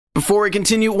Before we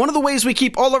continue, one of the ways we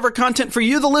keep all of our content for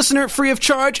you, the listener, free of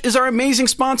charge is our amazing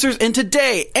sponsors, and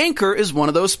today, Anchor is one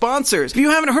of those sponsors. If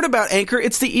you haven't heard about Anchor,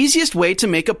 it's the easiest way to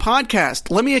make a podcast.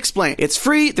 Let me explain. It's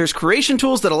free, there's creation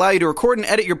tools that allow you to record and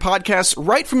edit your podcasts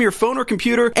right from your phone or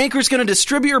computer. Anchor is going to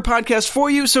distribute your podcast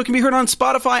for you so it can be heard on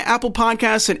Spotify, Apple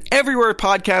Podcasts, and everywhere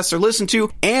podcasts are listened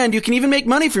to, and you can even make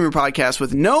money from your podcast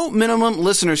with no minimum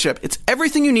listenership. It's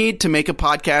everything you need to make a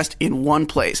podcast in one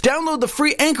place. Download the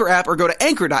free Anchor app or go to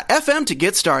anchor.fm to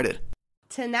get started.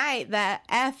 Tonight, the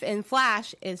F in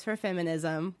Flash is for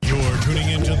feminism. You're tuning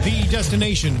into the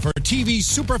destination for TV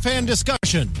superfan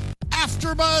discussion,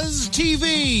 AfterBuzz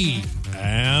TV.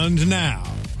 And now,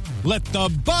 let the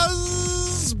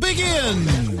buzz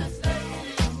begin.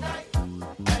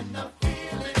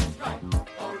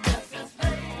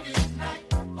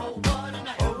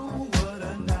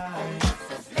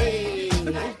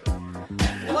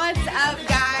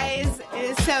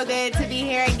 So good to be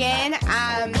here again.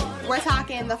 We're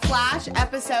talking The Flash,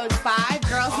 episode 5,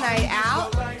 Girls Night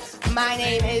Out. My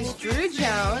name is Drew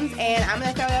Jones, and I'm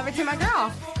going to throw it over to my girl.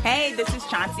 Hey, this is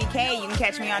Chauncey K. You can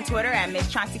catch me on Twitter at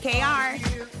Miss Chauncey KR.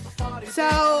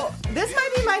 So, this might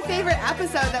be my favorite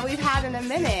episode that we've had in a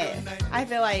minute. I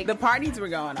feel like the parties were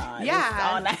going on.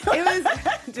 Yeah. All night. It was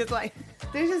just like...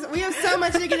 we have so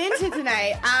much to get into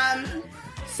tonight.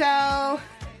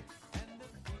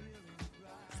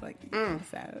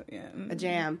 A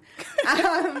jam.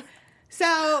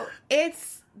 So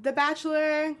it's the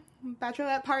bachelorette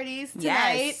parties tonight.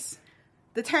 Yes.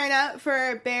 The turn up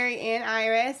for Barry and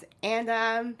Iris, and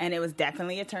it was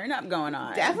definitely a turn up going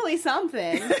on. Definitely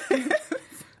something.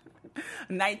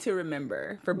 Night to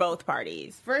remember for both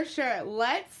parties. For sure.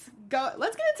 Let's get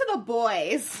into the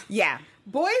boys. Yeah.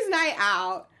 Boys night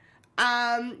out.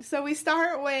 So we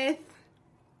start with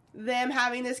them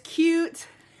having this cute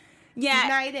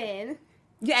night in.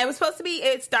 Yeah,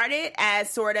 it started as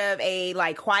sort of a,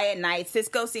 like, quiet night.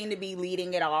 Cisco seemed to be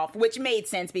leading it off, which made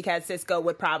sense because Cisco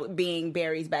would probably, being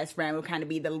Barry's best friend, would kind of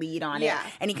be the lead on it.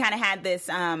 And he kind of had this,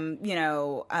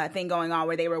 thing going on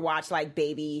where they would watch, like,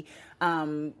 baby,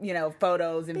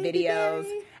 photos and baby videos.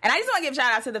 Barry. And I just want to give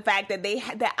shout out to the fact that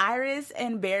that Iris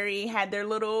and Barry had their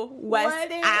little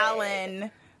West Allen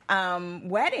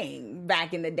wedding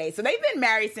back in the day. So they've been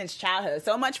married since childhood.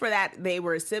 So much for that they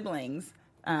were siblings.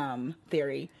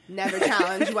 Theory. Never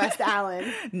challenge West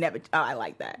Allen. Never. Oh, I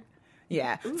like that.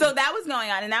 Yeah. Ooh. So that was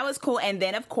going on, and that was cool. And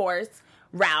then, of course,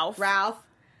 Ralph.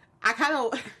 I'm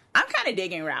kind of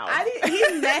digging Ralph.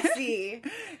 He's messy.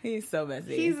 He's so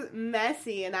messy. He's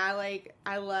messy, and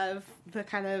I love the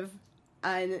kind of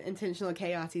unintentional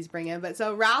chaos he's bringing. But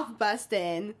so Ralph busts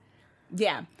in.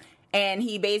 Yeah. And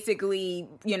he basically,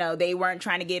 they weren't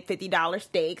trying to get $50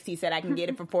 steaks. He said, I can get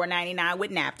it for $4.99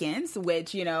 with napkins,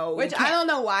 which I don't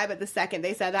know why, but the second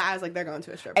they said that, I was like, they're going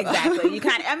to a strip club. Exactly.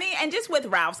 And just with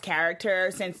Ralph's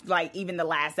character, since, like, even the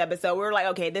last episode, we were like,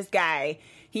 okay, this guy,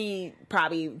 he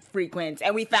probably frequents,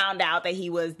 and we found out that he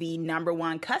was the number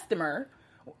one customer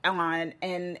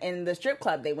in the strip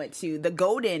club they went to, the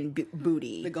Golden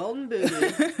Booty. The Golden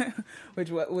Booty. Which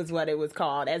was what it was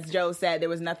called. As Joe said, there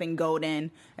was nothing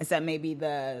golden except maybe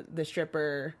the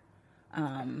stripper,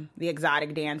 the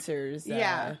exotic dancers.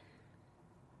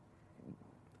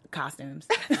 Costumes.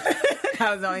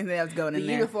 That was the only thing that was golden in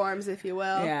there. Uniforms, if you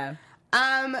will. Yeah.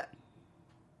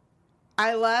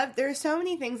 There's so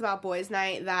many things about Boys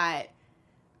Night that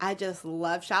I just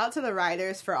love. Shout out to the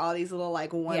writers for all these little,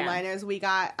 like, one-liners we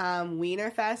got.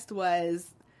 Wienerfest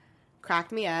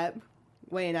cracked me up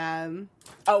when when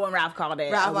Ralph called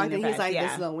it. Ralph walked in, he's like,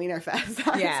 this is a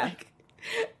Wienerfest. Yeah.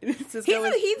 He's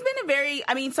been a very,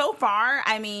 so far,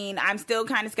 I'm still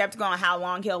kind of skeptical on how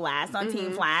long he'll last on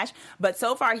Team Flash, but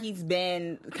so far he's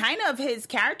been kind of, his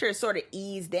character is sort of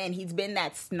eased in. He's been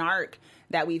that snark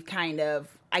that we've kind of,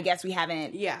 I guess we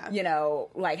haven't,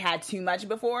 had too much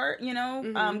before,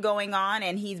 going on.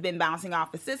 And he's been bouncing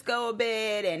off of Cisco a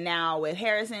bit and now with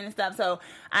Harrison and stuff. So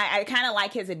I kind of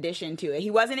like his addition to it.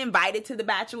 He wasn't invited to the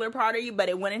bachelor party, but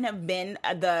it wouldn't have been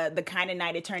the kind of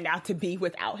night it turned out to be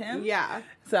without him. Yeah.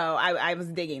 So I was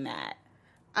digging that.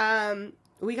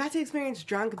 We got to experience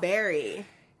Drunk Barry.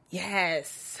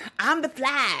 Yes. I'm the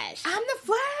Flash.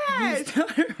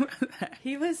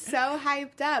 He was so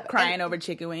hyped up. Crying over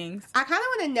chicken wings. I kind of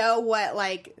want to know what,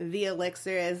 like, the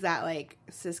elixir is that, like,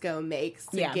 Cisco makes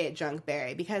to get Drunk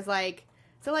Barry. Because, like,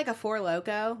 is it like a Four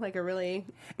Loko? Like a really...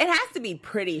 It has to be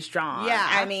pretty strong.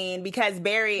 Yeah. Because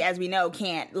Barry, as we know,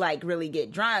 can't, like, really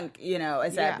get drunk,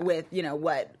 except with,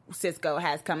 what Cisco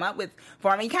has come up with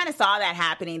for him. You kind of saw that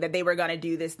happening, that they were going to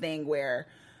do this thing where...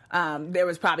 he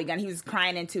was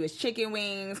crying into his chicken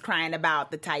wings, crying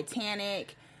about the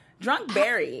Titanic, drunk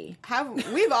Barry.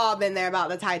 We've all been there about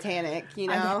the Titanic, you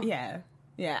know? Yeah.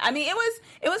 I mean,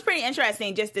 it was pretty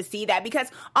interesting just to see that, because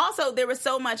also there was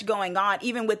so much going on,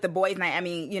 even with the boys' night. I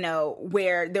mean, you know,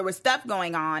 where there was stuff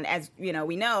going on, as you know,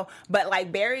 we know, but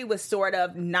like Barry was sort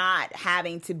of not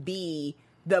having to be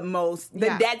the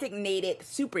designated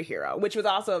superhero, which was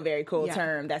also a very cool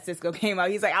term that Cisco came out.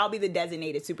 He's like, I'll be the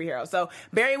designated superhero. So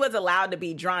Barry was allowed to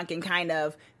be drunk and kind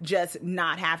of just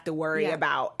not have to worry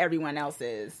about everyone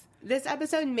else's. This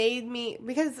episode made me,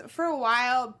 because for a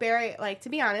while, Barry, like, to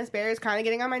be honest, Barry was kind of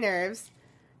getting on my nerves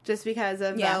just because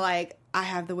of the, like, I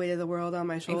have the weight of the world on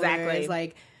my shoulders. Exactly.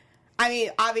 Like, I mean,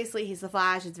 obviously he's the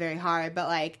Flash, it's very hard, but,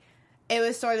 like, it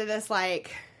was sort of this,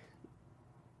 like,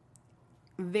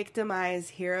 victimized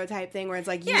hero type thing where it's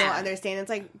like, you don't understand. It's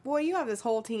like, boy, you have this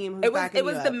whole team who's backing you up. It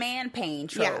was the man pain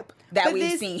trope that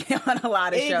we've seen on a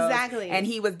lot of shows. Exactly. And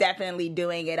he was definitely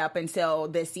doing it up until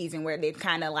this season, where they've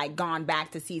kind of like gone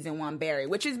back to season 1 Barry,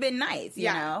 which has been nice, you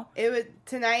know?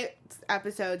 Tonight's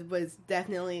episode was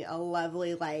definitely a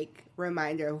lovely, like,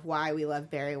 reminder of why we love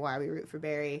Barry, why we root for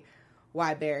Barry,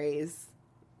 why Barry's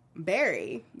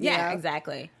Barry. Yeah, know?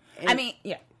 Exactly. And I mean,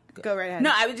 go right ahead.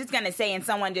 No, I was just going to say, and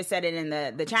someone just said it in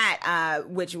the chat,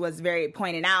 which was very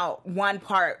pointed out, one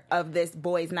part of this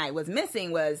boys' night was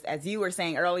missing was, as you were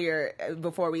saying earlier,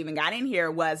 before we even got in here,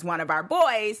 was one of our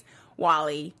boys,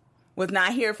 Wally, was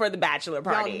not here for the bachelor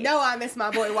party. Y'all know I miss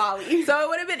my boy Wally. So it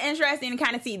would have been interesting to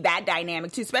kind of see that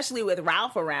dynamic, too, especially with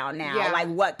Ralph around now. Yeah. Like,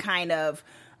 what kind of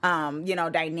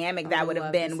dynamic that would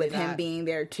have been with him being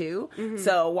there too. Mm-hmm.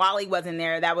 So Wally wasn't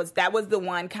there. That was the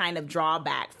one kind of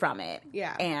drawback from it.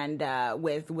 Yeah. And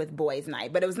with boys'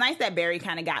 night, but it was nice that Barry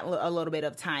kind of got a little bit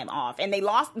of time off, and they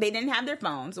didn't have their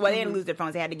phones. Well, they didn't lose their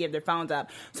phones. They had to give their phones up.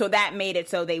 So that made it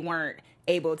so they weren't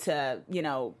able to,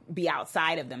 be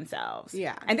outside of themselves.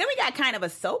 Yeah. And then we got kind of a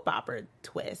soap opera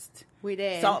twist. We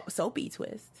did. Soapy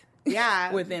twist.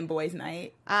 Yeah. Within boys'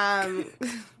 night.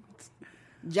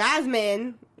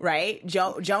 Jasmine, right?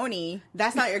 Joni.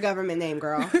 That's not your government name,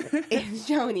 girl. It's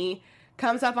Joni.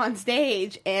 Comes up on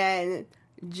stage and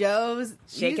Joe's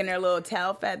shaking her little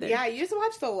tail feather. Yeah, you just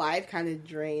watch the life kind of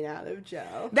drain out of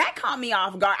Joe. That caught me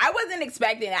off guard. I wasn't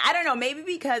expecting it. I don't know, maybe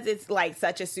because it's like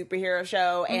such a superhero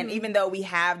show, and even though we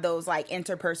have those like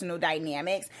interpersonal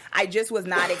dynamics, I just was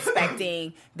not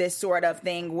expecting this sort of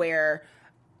thing where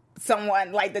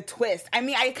someone like the twist. I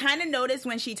mean, I kind of noticed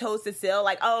when she told Cecile,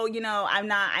 like, oh, I'm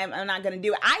not going to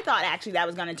do it. I thought actually that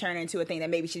was going to turn into a thing that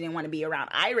maybe she didn't want to be around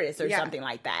Iris or something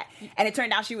like that. And it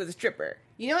turned out she was a stripper.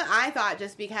 You know what I thought,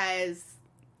 just because,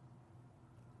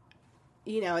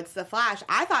 it's the Flash.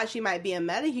 I thought she might be a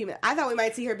metahuman. I thought we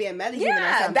might see her be a metahuman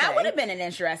or something. That would have been an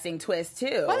interesting twist,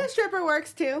 too. Well, a stripper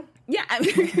works, too. Yeah, I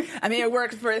mean, it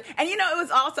works for, and it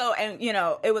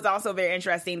was also very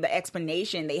interesting the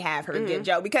explanation they have her give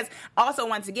Joe, because also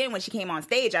once again when she came on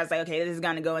stage, I was like, okay, this is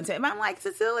going to go into. And I'm like,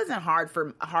 Cecile isn't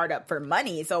hard up for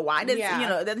money, so why does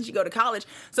doesn't she go to college?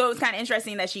 So it was kind of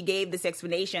interesting that she gave this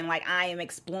explanation, like, I am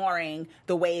exploring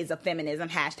the ways of feminism,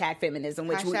 #feminism,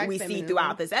 which we see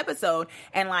throughout this episode,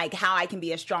 and like how I can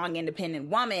be a strong, independent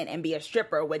woman and be a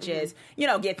stripper, which is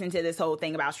gets into this whole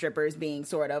thing about strippers being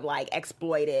sort of like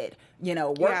exploited.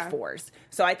 Workforce. Yeah.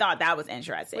 So I thought that was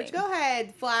interesting. Which, go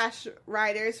ahead, Flash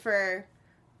writers, for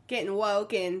getting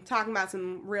woke and talking about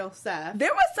some real stuff.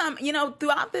 There was some,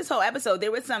 throughout this whole episode,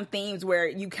 there was some themes where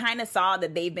you kind of saw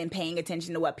that they've been paying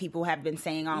attention to what people have been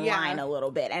saying online a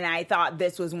little bit. And I thought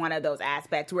this was one of those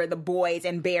aspects where the boys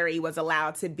and Barry was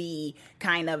allowed to be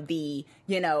kind of the,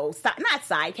 not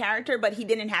side character, but he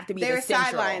didn't have to be the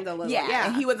central. They were sidelined a little. Yeah.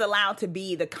 And he was allowed to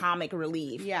be the comic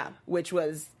relief. Yeah. Which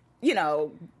was,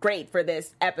 great for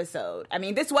this episode. I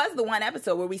mean, this was the one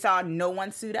episode where we saw no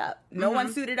one suit up. No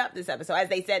one suited up this episode. As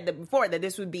they said before, that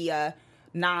this would be a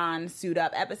non-suit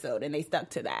up episode, and they stuck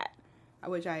to that.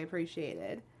 Which I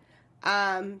appreciated.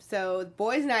 So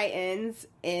boys' night ends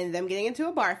in them getting into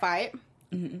a bar fight.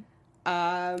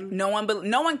 Mm-hmm. No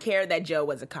one cared that Joe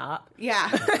was a cop. Yeah.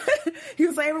 He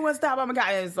was like, everyone stop, I'm a cop.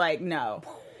 And it was like, no.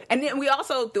 And then we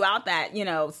also, throughout that,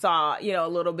 saw, a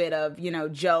little bit of,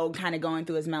 Joe kind of going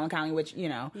through his melancholy, which,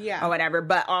 or whatever.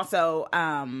 But also,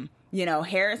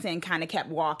 Harrison kind of kept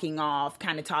walking off,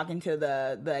 kind of talking to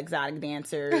the exotic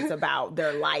dancers about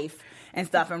their life and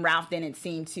stuff. And Ralph didn't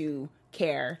seem to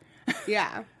care.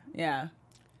 Yeah. Yeah.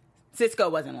 Cisco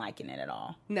wasn't liking it at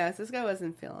all. No, Cisco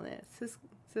wasn't feeling it.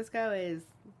 Cisco is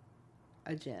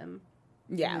a gem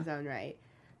in his own right.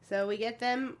 So we get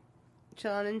them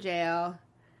chilling in jail.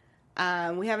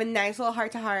 We have a nice little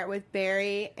heart-to-heart with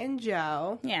Barry and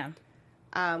Joe. Yeah.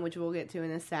 Which we'll get to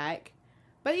in a sec.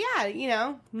 But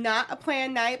yeah, not a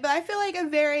planned night, but I feel like a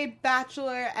very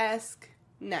Bachelor-esque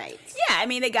night. Yeah, I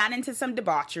mean, they got into some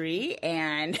debauchery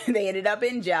and they ended up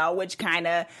in jail, which kind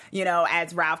of, you know,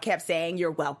 as Ralph kept saying,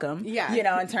 you're welcome. Yeah. You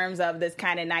know, in terms of this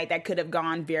kind of night that could have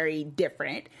gone very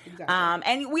different. Exactly.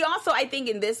 And we also, I think,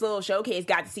 in this little showcase,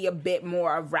 got to see a bit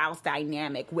more of Ralph's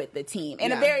dynamic with the team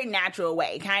in a very natural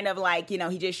way. Kind of like, you know,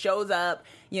 he just shows up,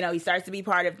 you know, he starts to be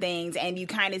part of things, and you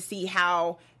kind of see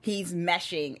how he's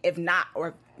meshing, if not,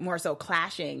 or more so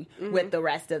clashing with the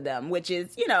rest of them, which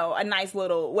is, you know, a nice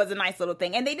little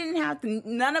thing. And they didn't have to,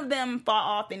 none of them fought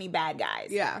off any bad guys.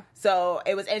 Yeah. So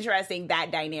it was interesting, that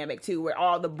dynamic too, where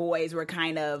all the boys were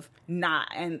kind of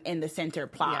not in the center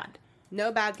plot. Yeah.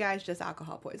 No bad guys, just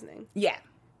alcohol poisoning. Yeah.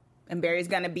 And Barry's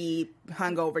going to be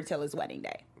hungover till his wedding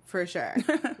day. For sure.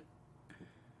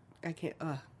 I can't,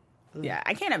 Yeah,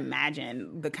 I can't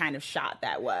imagine the kind of shot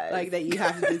that was. Like, that you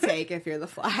have to take if you're the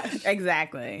Flash.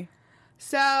 Exactly.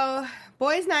 So,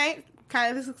 boys' night,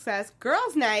 kind of a success.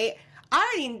 Girls' night,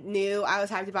 I already knew I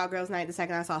was hyped about girls' night the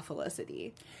second I saw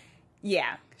Felicity.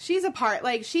 Yeah. She's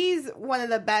she's one of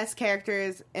the best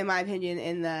characters, in my opinion,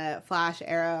 in the Flash,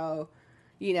 Arrow,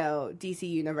 you know, DC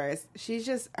universe. She's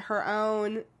just her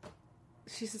own,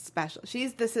 she's special.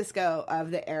 She's the Cisco of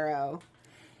the Arrow.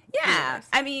 Yeah. Yes.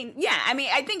 I mean,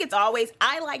 I think it's always,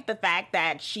 I like the fact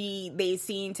that they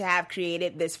seem to have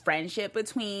created this friendship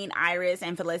between Iris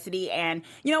and Felicity. And,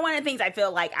 you know, one of the things I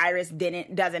feel like Iris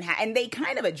doesn't have, and they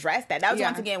kind of addressed that. That was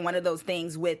once again one of those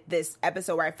things with this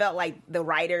episode where I felt like the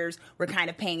writers were kind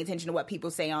of paying attention to what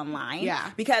people say online. Yeah.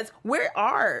 Because where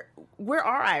are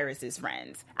Iris's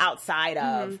friends outside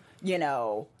of, you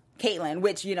know, Caitlin,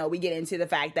 which, you know, we get into the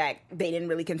fact that they didn't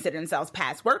really consider themselves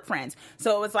past work friends.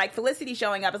 So it was like Felicity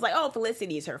showing up. It's like, oh,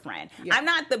 Felicity's her friend. Yeah. I'm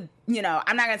not going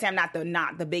to say I'm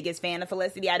not the biggest fan of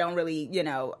Felicity. I don't really,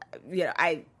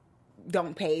 I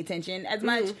don't pay attention as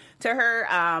much to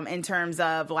her in terms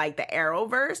of like the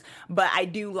Arrowverse, but I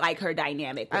do like her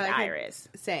dynamic with Iris.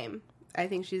 Same. I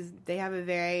think they have a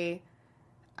very,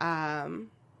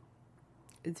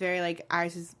 it's very, like,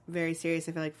 Iris is very serious.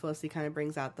 I feel like Felicity kind of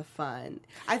brings out the fun.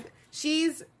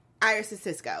 She's Iris is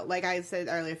Cisco. Like I said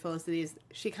earlier,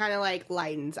 she kind of, like,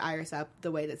 lightens Iris up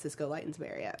the way that Cisco lightens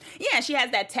Barry up. Yeah, she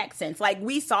has that tech sense. Like,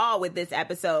 we saw with this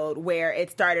episode where it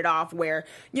started off where,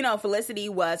 you know, Felicity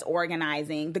was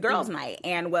organizing the girls' night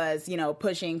and was, you know,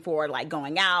 pushing for, like,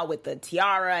 going out with the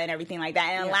tiara and everything like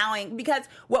that, and allowing, because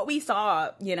what we saw,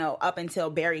 you know, up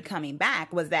until Barry coming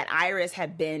back was that Iris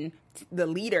had been the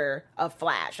leader of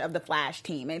the Flash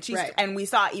team, and and we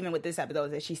saw even with this episode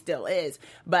that she still is,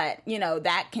 but you know,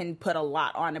 that can put a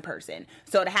lot on a person.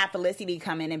 So to have Felicity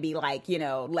come in and be like, you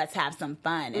know, let's have some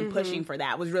fun and pushing for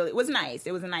that was nice.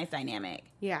 It was a nice dynamic.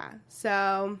 Yeah.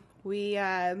 So we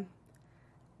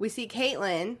see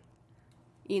Caitlin,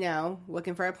 you know,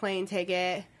 looking for a plane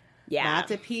ticket. Yeah. Not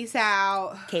to peace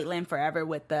out. Caitlin forever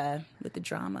with the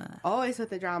drama. Always with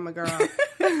the drama, girl.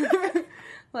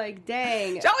 Like,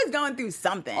 dang. She's always going through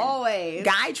something. Always.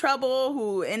 Guy trouble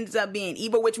who ends up being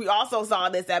evil, which we also saw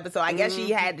this episode. I guess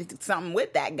she had something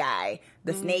with that guy,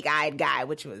 the snake-eyed guy,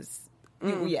 which was,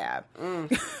 I'm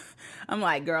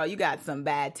like, girl, you got some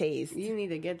bad taste. You need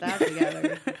to get that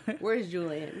together. Where's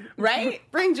Julian? Right?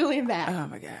 Bring Julian back. Oh,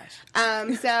 my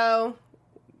gosh. So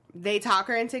they talk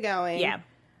her into going. Yeah.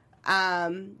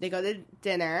 They go to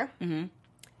dinner.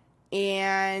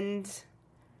 And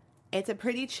it's a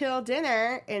pretty chill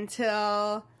dinner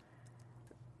until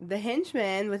the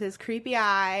henchman with his creepy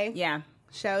eye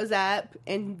shows up.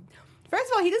 And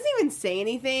first of all, he doesn't even say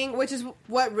anything, which is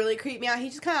what really creeped me out. He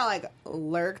just kind of like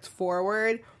lurked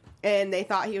forward, and they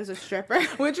thought he was a stripper.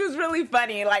 Which was really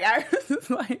funny. Like,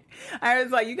 I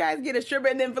was like, you guys get a stripper.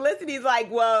 And then Felicity's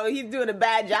like, well, he's doing a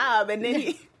bad job. And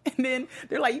then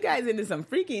they're like, you guys into some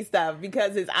freaky stuff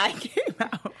because his eye came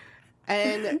out.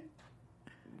 And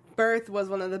Birth was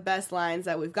one of the best lines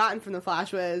that we've gotten from the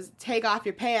Flash was, take off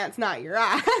your pants, not your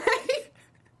eye.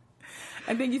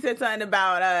 I think you said something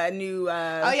about a new...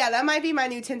 oh, yeah, that might be my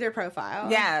new Tinder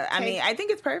profile. Yeah, I mean, I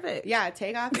think it's perfect. Yeah,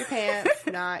 take off your pants,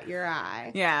 not your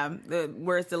eye. Yeah, the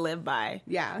words to live by.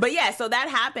 Yeah. But yeah, so that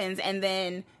happens, and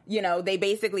then, you know, they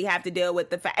basically have to deal with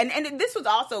the fact... And this was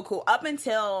also cool. Up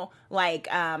until, like,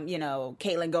 you know,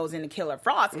 Caitlin goes in to kill her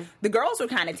Frost, the girls were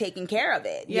kind of taking care of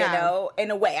it, you know, in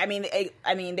a way. I mean, they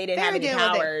didn't have any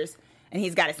powers... And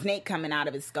he's got a snake coming out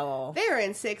of his skull. They were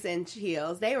in 6-inch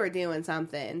heels. They were doing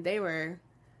something.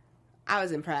 I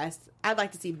was impressed. I'd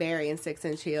like to see Barry in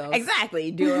 6-inch heels.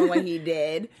 Exactly. Doing what he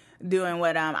did. Doing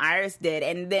what Iris did.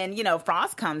 And then, you know,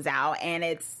 Frost comes out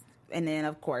and then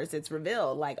of course it's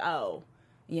revealed like, oh,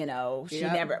 you know,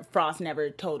 Frost never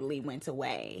totally went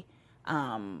away.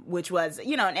 which was,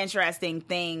 an interesting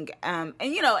thing. And,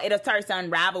 it starts to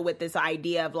unravel with this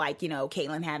idea of like,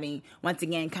 Caitlyn having once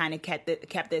again kind of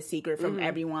kept this secret from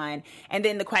everyone. And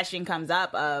then the question comes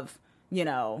up of,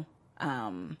 how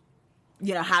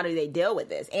do they deal with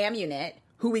this? Amunet,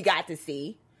 who we got to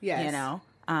see,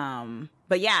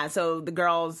 but yeah, so the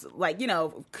girls, like,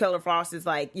 Killer Frost is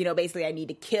like, basically I need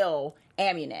to kill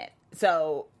Amunet.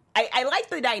 So I like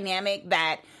the dynamic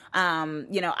that,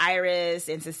 Iris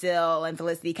and Cecile and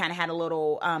Felicity kind of had a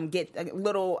little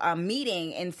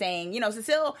meeting and saying,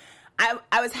 Cecile,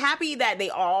 I was happy that they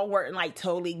all weren't like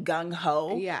totally gung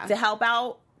ho to help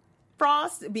out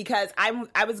Frost, because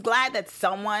I was glad that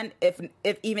someone, if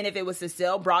even if it was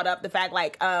Cecile, brought up the fact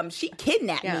like she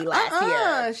kidnapped me last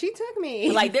year. She took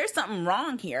me. Like there's something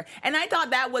wrong here, and I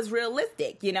thought that was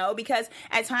realistic, because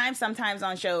at times, sometimes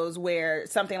on shows where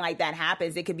something like that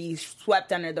happens, it could be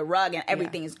swept under the rug and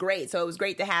everything is great. So it was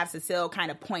great to have Cecile kind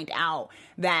of point out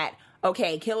that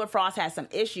okay, Killer Frost has some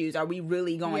issues. Are we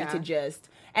really going to just?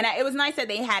 And it was nice that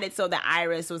they had it so that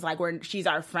Iris was like, she's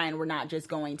our friend. We're not just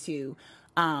going to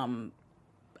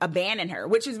abandon her,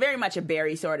 which is very much a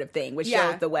Barry sort of thing, which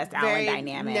shows the West Island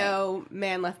dynamic. No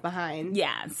man left behind.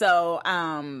 Yeah. So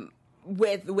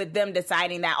with them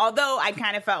deciding that, although I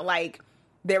kind of felt like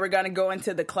they were going to go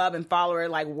into the club and follow her,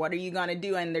 like, what are you going to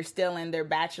do? And they're still in their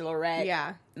bachelorette.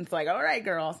 Yeah. It's like, all right,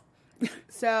 girls.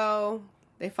 So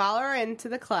they follow her into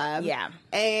the club. Yeah.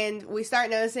 And we start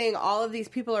noticing all of these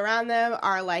people around them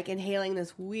are like inhaling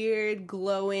this weird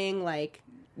glowing like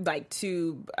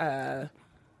tube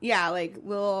like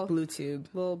little blue tube.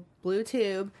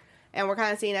 And we're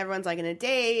kind of seeing everyone's like in a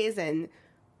daze, and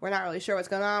we're not really sure what's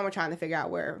going on. We're trying to figure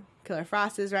out where Killer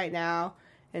Frost is right now.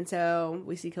 And so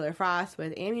we see Killer Frost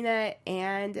with Amunet,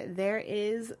 and there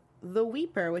is the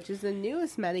Weeper, which is the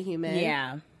newest metahuman.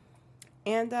 Yeah.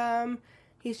 And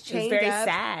he's chained up. It was very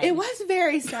sad. It was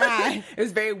very sad. It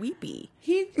was very weepy.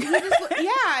 He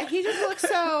just looks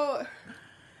so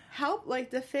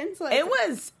defenseless. It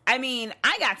was,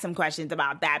 I got some questions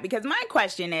about that, because my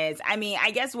question is,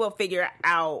 I guess we'll figure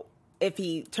out if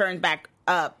he turns back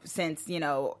up since,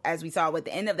 as we saw with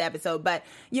the end of the episode, but,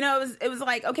 it was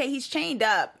like, okay, he's chained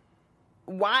up.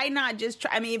 Why not just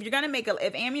try? If you're going to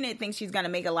if Amunet thinks she's going to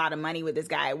make a lot of money with this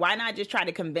guy, why not just try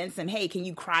to convince him, hey, can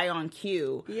you cry on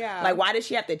cue? Yeah. Like, why does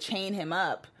she have to chain him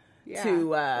up? To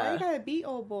why you gotta beat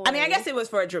old boy? I guess it was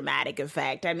for a dramatic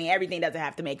effect. Everything doesn't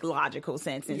have to make logical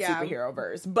sense in superhero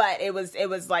verse, but it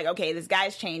was like, okay, this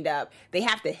guy's chained up. They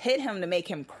have to hit him to make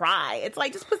him cry. It's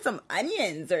like, just put some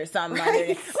onions or something under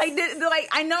it. Like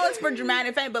I know it's for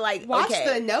dramatic effect, but like, watch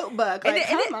okay. The Notebook. Like,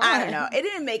 come on. I don't know. It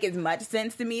didn't make as much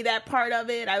sense to me, that part of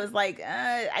it. I was like,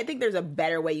 I think there's a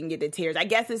better way you can get the tears. I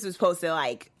guess this was supposed to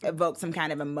like evoke some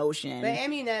kind of emotion. But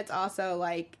Amunet's also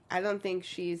like, I don't think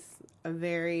she's a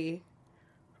very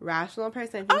rational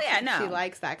person. I think she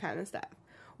likes that kind of stuff.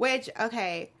 Which,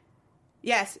 okay,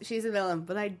 yes, she's a villain,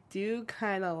 but I do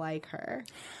kind of like her.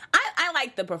 I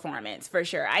like the performance for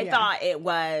sure. I thought it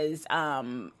was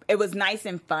nice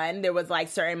and fun. There was like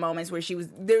certain moments where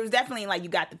there was definitely like, you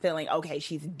got the feeling, okay,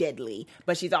 she's deadly,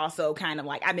 but she's also kind of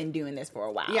like, I've been doing this for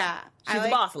a while. Yeah. She's a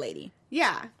boss lady.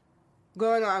 Yeah.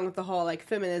 Going on with the whole like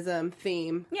feminism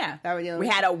theme. Yeah. That we're dealing with.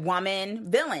 We had a woman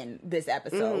villain this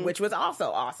episode, which was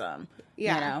also awesome.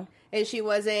 Yeah. And she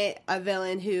wasn't a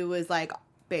villain who was like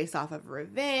based off of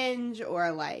revenge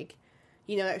or like,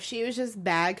 she was just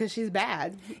bad because she's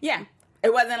bad. Yeah.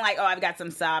 It wasn't like, oh, I've got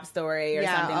some sob story or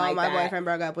something like that. My boyfriend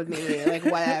broke up with me, like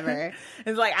whatever.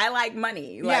 It's like, I like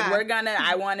money. Like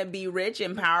I want to be rich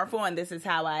and powerful, and this is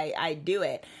how I do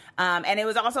it. And it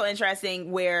was also interesting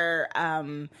where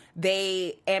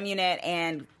Amunet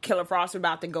and Killer Frost were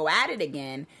about to go at it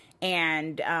again.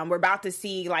 And we're about to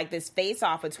see like this face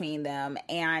off between them,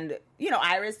 and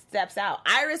Iris steps out.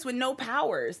 Iris with no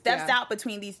powers steps out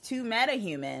between these two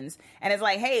metahumans, and it's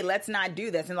like, hey, let's not do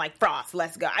this. And like, Frost,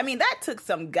 let's go. That took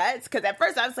some guts, because at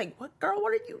first I was like, what, girl?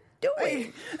 What are you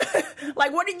doing?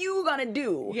 Like, what are you gonna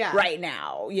do right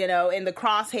now? In the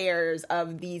crosshairs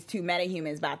of these two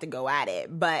metahumans about to go at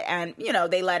it. But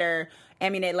they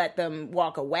Amunet let them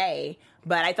walk away.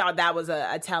 But I thought that was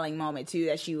a telling moment, too,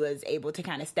 that she was able to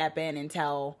kind of step in and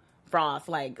tell Frost,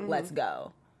 like, let's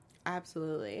go.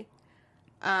 Absolutely.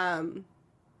 So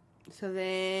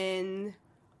then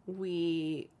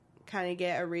we kind of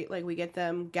get we get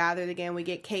them gathered again. We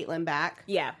get Caitlyn back.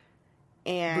 Yeah.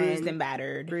 And bruised and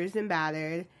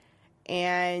battered.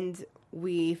 And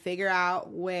we figure out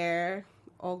where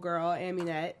old girl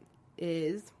Amunet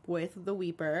is with the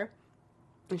Weeper.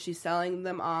 And she's selling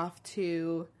them off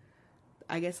to,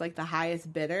 I guess, like the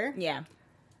highest bidder. Yeah.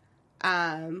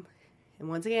 And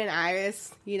once again,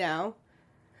 Iris,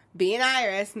 being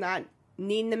Iris, not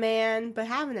needing a man, but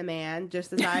having a man, just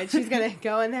decides she's going to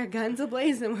go in there guns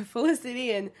a-blazing with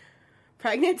Felicity and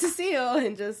pregnant Cecile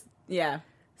and just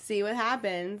see what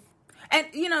happens. And,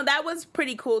 that was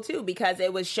pretty cool, too, because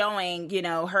it was showing,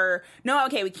 her, no,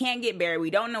 okay, we can't get buried. We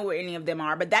don't know where any of them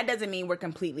are, but that doesn't mean we're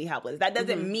completely helpless. That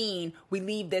doesn't mean we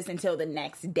leave this until the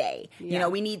next day. Yeah.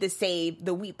 We need to save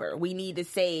the Weeper. We need to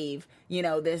save,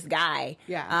 this guy.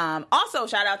 Yeah. Also,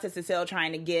 shout out to Cecile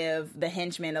trying to give the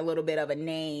henchman a little bit of a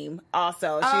name.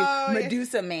 Also,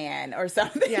 Medusa Man or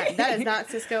something. Yeah, that is not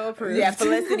Cisco approved. Yeah,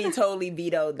 Felicity totally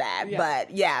vetoed that. Yeah.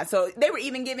 But, so they were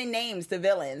even giving names to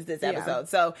villains this episode.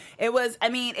 So it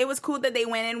was cool that they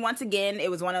went in. Once again, it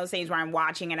was one of those things where I'm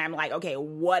watching and I'm like, okay,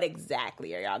 what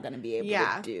exactly are y'all going to be able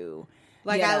to do?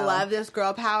 Like, I love this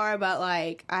girl power, but,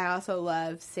 like, I also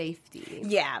love safety.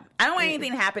 Yeah. I don't want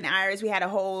anything to happen to Iris. We had a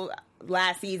whole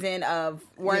last season of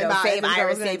about save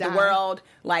Iris, save the world,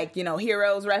 like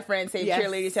heroes reference, save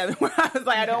cheerleaders, save the world. I was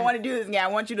like, I don't want to do this again. I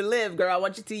want you to live, girl. I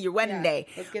want you to your wedding day.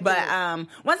 But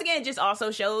once again, it just also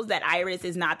shows that Iris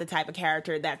is not the type of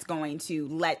character that's going to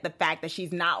let the fact that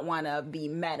she's not one of the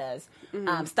metas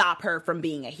stop her from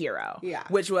being a hero. Yeah,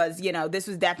 which was this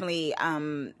was definitely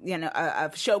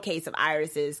a showcase of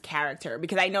Iris's character,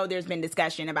 because I know there's been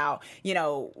discussion about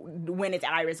when is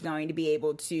Iris going to be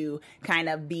able to kind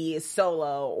of be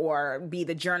solo or be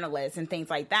the journalist and things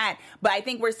like that. But I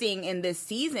think we're seeing in this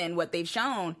season what they've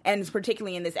shown, and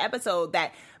particularly in this episode,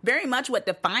 that very much what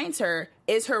defines her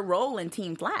is her role in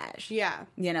Team Flash. Yeah.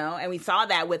 And we saw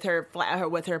that with her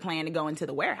plan to go into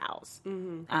the warehouse,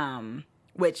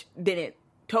 which didn't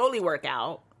totally work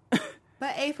out.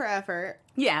 But A for effort.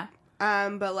 Yeah.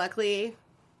 But luckily,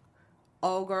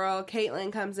 old girl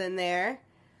Caitlin comes in there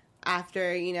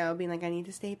after, being like, I need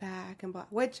to stay back and blah.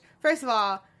 Which, first of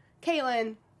all,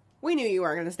 Caitlin, we knew you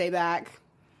weren't going to stay back.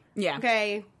 Yeah.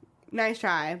 Okay. Nice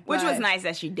try. Which was nice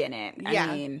that she didn't. I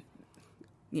mean,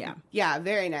 yeah. Yeah,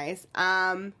 very nice.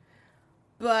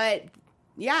 But,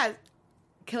 yeah,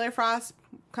 Killer Frost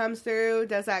comes through,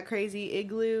 does that crazy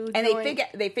igloo and joint.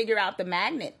 they figure out the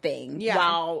magnet thing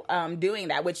while doing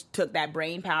that, which took that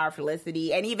brain power,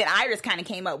 Felicity, and even Iris kind of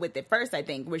came up with it first, I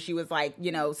think, where she was like,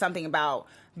 something about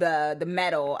the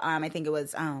metal. I think it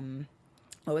was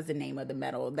what was the name of the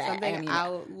metal? Something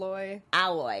alloy.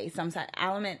 Some sort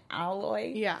element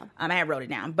alloy. Yeah. I had wrote it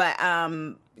down, but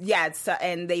so,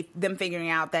 and them figuring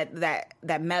out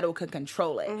that metal could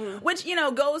control it, which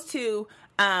goes to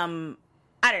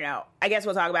I don't know. I guess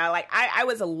we'll talk about it. Like, I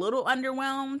was a little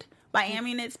underwhelmed by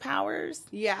Amunet's powers.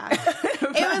 Yeah.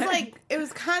 It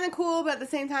was kind of cool, but at the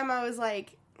same time, I was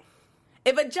like,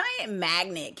 if a giant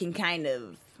magnet can kind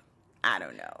of, I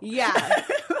don't know. Yeah.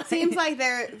 Seems like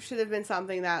there should have been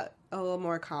something that a little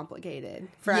more complicated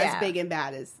for as big and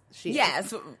bad as she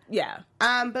is. Yeah.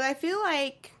 But I feel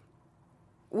like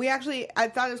I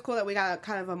thought it was cool that we got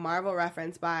kind of a Marvel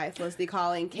reference by Felicity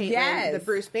calling Caitlin the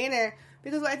Bruce Banner.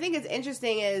 Because what I think is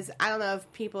interesting is, I don't know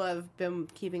if people have been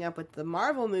keeping up with the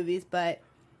Marvel movies, but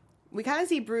we kind of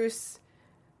see Bruce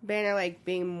Banner, like,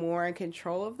 being more in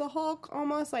control of the Hulk,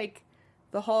 almost. Like,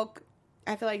 the Hulk,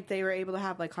 I feel like they were able to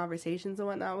have, like, conversations and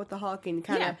whatnot with the Hulk, and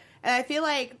kind of... And I feel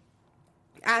like,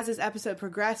 as this episode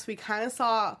progressed, we kind of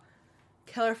saw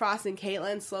Killer Frost and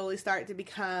Caitlin slowly start to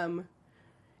become...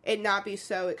 it not be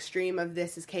so extreme of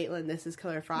this is Caitlin, this is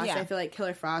Killer Frost. I feel like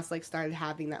Killer Frost, like, started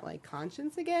having that, like,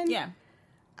 conscience again. Yeah.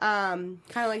 Kind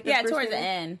of like the towards the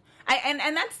end.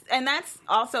 And that's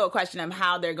also a question of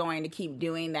how they're going to keep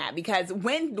doing that, because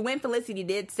when Felicity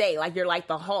did say, like, you're like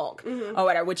the Hulk or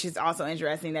whatever, which is also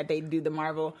interesting that they do the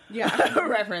Marvel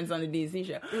reference on the DC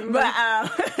show,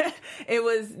 but it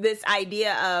was this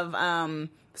idea of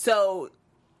so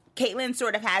Caitlin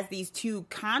sort of has these two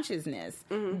consciousness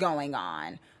going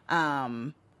on,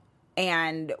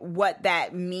 and what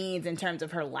that means in terms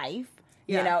of her life.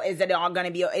 Is it all going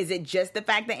to be, is it just the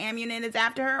fact that Amunet is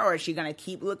after her, or is she going to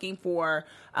keep looking for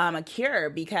a cure?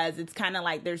 Because it's kind of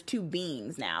like there's two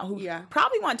beings now who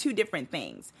probably want two different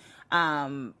things.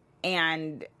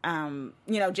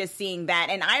 Just seeing that,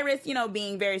 and Iris,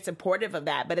 being very supportive of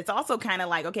that, but it's also kind of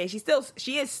like, okay,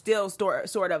 she is still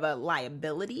sort of a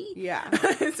liability. Yeah.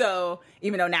 So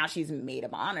even though now she's maid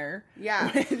of honor.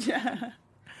 Yeah.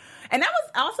 And that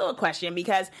was also a question,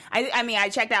 because I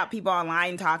checked out people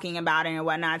online talking about it and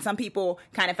whatnot. Some people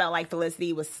kind of felt like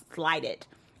Felicity was slighted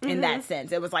in that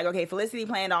sense. It was like, okay, Felicity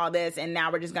planned all this, and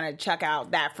now we're just going to chuck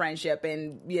out that friendship,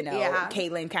 and,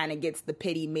 Caitlin kind of gets the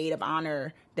pity maid of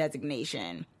honor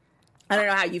designation. I don't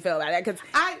know how you feel about that, because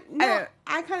I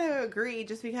kind of agree,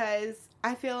 just because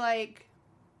I feel like,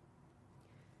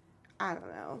 I don't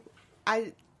know.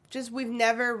 just we've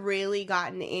never really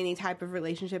gotten any type of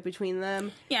relationship between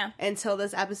them. Yeah. Until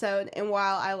this episode. And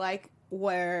while I like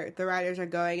where the writers are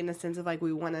going in the sense of like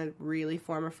we want to really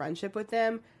form a friendship with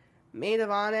them, Maid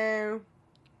of Honor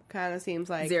kind of seems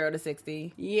like 0 to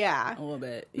 60. Yeah. A little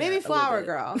bit. Maybe Flower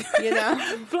Girl, you know?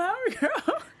 Flower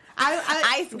Girl.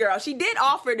 Ice Girl. She did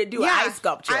offer to do an ice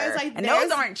sculpture. I was like, and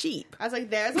those aren't cheap. I was like,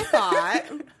 there's a thought.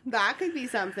 That could be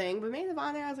something. But Maid of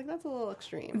Honor, I was like, that's a little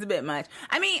extreme. It's a bit much.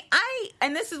 I mean,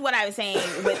 and this is what I was saying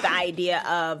with the idea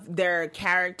of their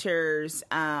characters,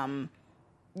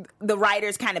 the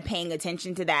writers kind of paying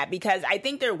attention to that, because I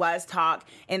think there was talk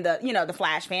in the, the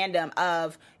Flash fandom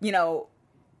of,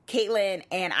 Caitlin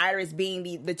and Iris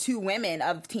being the two women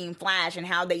of Team Flash, and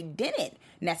how they didn't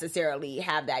necessarily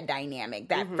have that dynamic,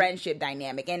 that friendship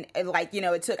dynamic. And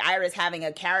it took Iris having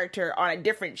a character on a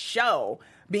different show,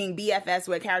 being BFS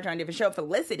with a character on a different show,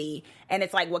 Felicity, and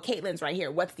it's like, well, Caitlin's right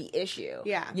here. What's the issue?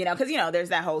 Yeah. Because, there's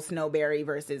that whole Snowberry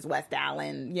versus West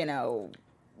Allen,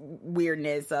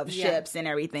 weirdness of ships and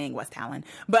everything, West Allen.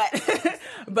 But,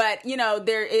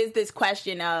 there is this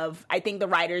question of, I think the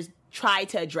writers try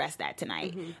to address that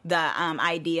tonight. The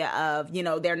idea of,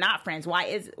 they're not friends.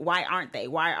 Why aren't they?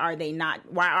 Why are they not?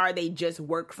 Why are they just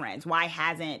work friends? Why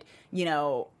hasn't,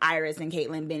 Iris and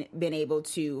Caitlin been able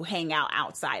to hang out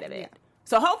outside of it? Yeah.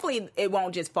 So hopefully it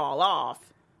won't just fall off.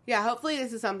 Yeah, hopefully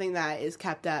this is something that is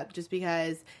kept up, just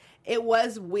because it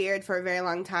was weird for a very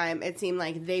long time. It seemed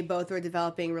like they both were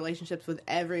developing relationships with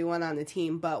everyone on the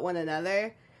team but one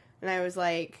another. And I was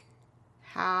like,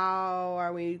 how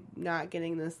are we not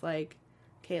getting this, like,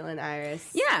 Caitlin,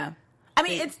 Iris? Yeah. I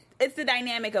mean, it's the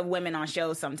dynamic of women on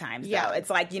shows sometimes, though. Yeah. It's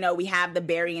like, we have the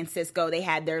Barry and Cisco. They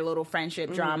had their little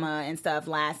friendship drama and stuff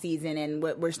last season, and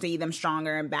we're seeing them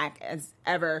stronger and back as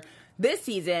ever this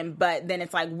season. But then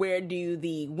it's like, where do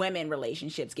the women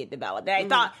relationships get developed? And I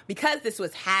thought, because this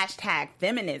was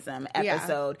 #feminism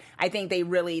episode, I think the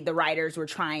writers were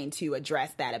trying to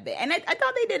address that a bit. And I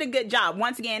thought they did a good job.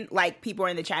 Once again, like people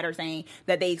in the chat are saying,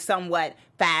 that they somewhat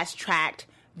fast-tracked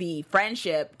the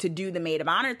friendship to do the Maid of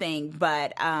Honor thing,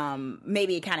 but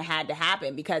maybe it kind of had to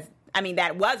happen, because, I mean,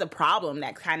 that was a problem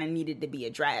that kind of needed to be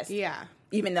addressed. Yeah.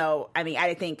 Even though, I mean,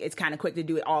 I think it's kind of quick to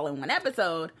do it all in one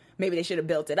episode. Maybe they should have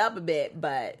built it up a bit,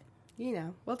 but...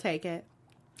 we'll take it.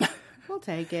 We'll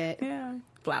take it. Yeah.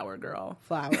 Flower Girl.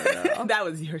 That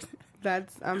was yours.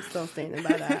 I'm still standing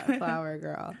by that. Flower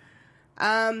Girl.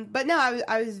 But no,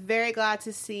 I was very glad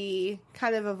to see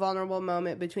kind of a vulnerable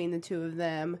moment between the two of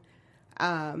them,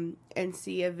 and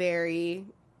see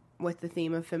with the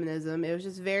theme of feminism, it was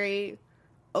just very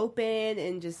open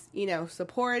and just,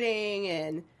 supporting,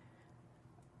 and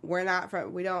we're not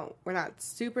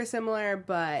super similar,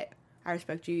 but I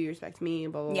respect you respect me,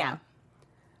 blah, blah, yeah.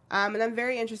 blah. And I'm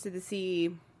very interested to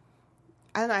see,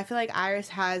 I don't know, I feel like Iris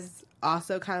has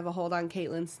also kind of a hold on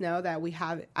Caitlin Snow that we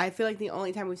have. I feel like the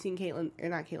only time we've seen Killer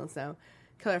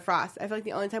Frost, I feel like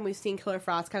the only time we've seen Killer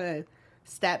Frost kind of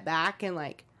step back and,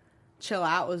 like, chill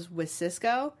out was with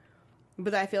Cisco.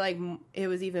 But I feel like it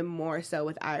was even more so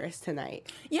with Iris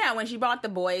tonight. Yeah, when she brought the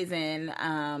boys in,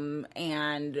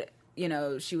 and...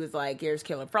 she was like, here's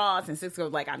Killer Frost, and Cisco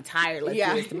was like, I'm tired, let's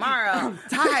do this tomorrow. I'm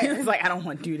tired. He was like, I don't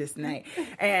want to do this tonight.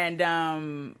 And,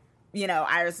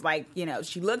 Iris, like,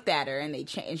 she looked at her, and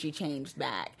she changed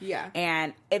back. Yeah.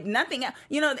 And if nothing else,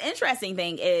 the interesting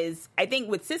thing is, I think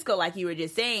with Cisco, like you were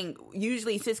just saying,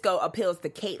 usually Cisco appeals to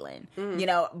Caitlin,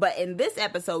 but in this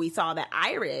episode, we saw that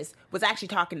Iris was actually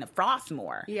talking to Frost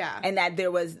more. Yeah. And that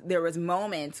there was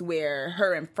moments where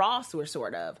her and Frost were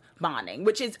sort of bonding,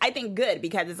 which is, I think, good,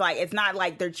 because it's not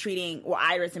like they're treating, well,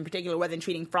 Iris in particular wasn't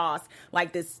treating Frost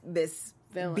like this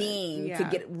villain being to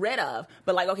get rid of,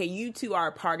 but like, okay, you two are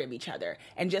a part of each other,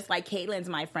 and just like Caitlin's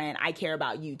my friend, I care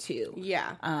about you too.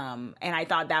 Yeah. And I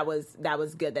thought that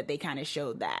was good that they kind of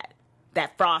showed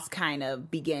that Frost kind of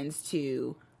begins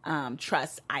to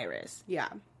trust Iris. Yeah,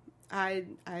 I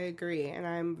agree, and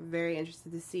I'm very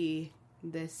interested to see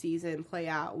this season play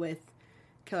out with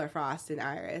Killer Frost and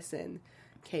Iris and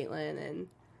Caitlin and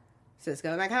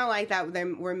Cisco, and I kind of like that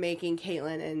we're making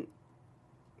Caitlin and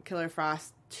Killer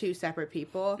Frost two separate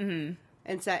people. Mm-hmm.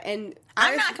 And Iris,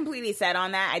 I'm not completely set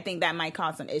on that. I think that might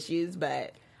cause some issues,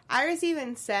 but Iris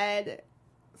even said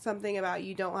something about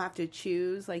you don't have to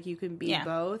choose, like you can be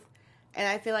both. And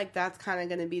I feel like that's kind of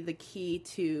going to be the key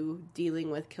to dealing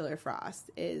with Killer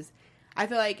Frost, is I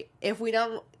feel like if we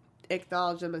don't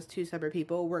acknowledge them as two separate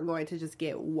people, we're going to just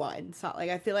get one. So, like,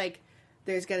 I feel like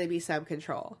there's going to be some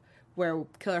control where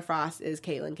Killer Frost is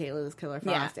Caitlin, Caitlin is Killer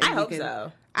Frost. Yeah, I hope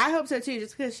so. I hope so too,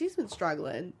 just because she's been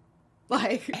struggling,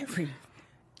 like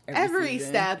every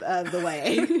step of the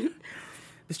way.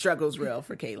 The struggle's real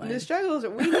for Caitlin. The struggles.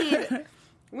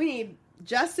 We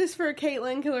justice for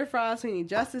Caitlyn, Killer Frost. We need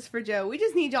justice for Joe. We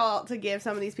just need y'all to give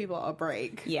some of these people a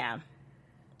break. Yeah.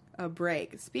 A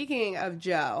break. Speaking of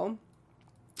Joe,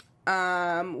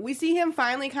 we see him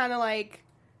finally kind of like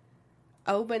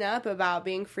open up about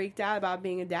being freaked out about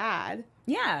being a dad.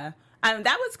 Yeah.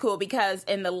 That was cool because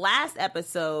in the last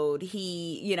episode,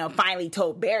 he, finally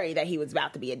told Barry that he was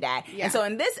about to be a dad. Yeah. And so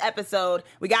in this episode,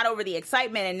 we got over the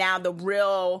excitement and now the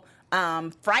real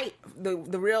fright, the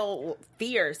real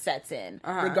fear sets in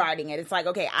regarding it. It's like,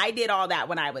 okay, I did all that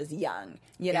when I was young,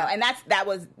 know, and that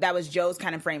was Joe's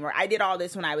kind of framework. I did all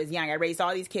this when I was young. I raised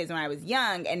all these kids when I was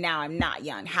young, and now I'm not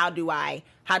young. How do I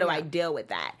deal with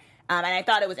that? And I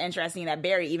thought it was interesting that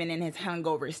Barry, even in his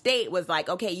hungover state, was like,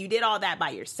 okay, you did all that by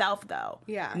yourself, though.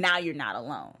 Yeah. Now you're not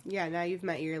alone. Yeah, now you've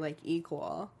met your, like,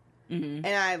 equal. Mm-hmm. And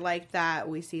I like that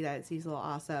we see that Cecil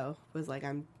also was like,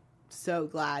 I'm so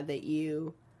glad that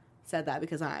you said that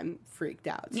because I'm freaked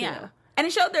out, too. Yeah. And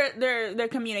it showed their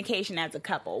communication as a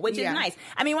couple, which is nice.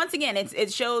 I mean, once again,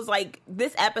 it shows, like,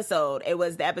 this episode, it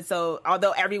was the episode,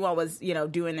 although everyone was,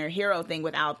 doing their hero thing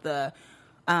without the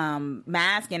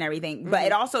mask and everything, but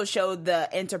it also showed the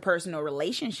interpersonal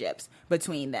relationships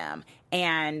between them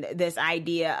and this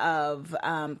idea of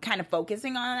kind of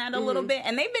focusing on that a little bit.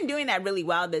 And they've been doing that really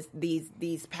well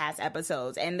these past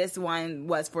episodes. And this one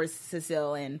was for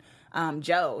Cecile and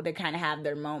Joe to kind of have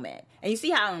their moment. And you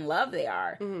see how in love they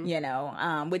are,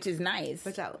 which is nice.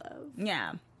 Which I love.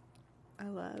 Yeah. I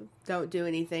love. Don't do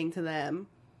anything to them.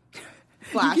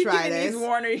 Flash Riders. These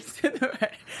warnings. They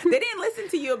didn't listen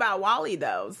to you about Wally,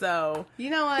 though, so...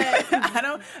 You know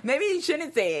what? Maybe you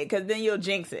shouldn't say it, because then you'll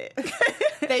jinx it.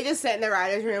 They just sat in the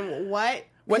writer's room. What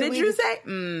did Drew say?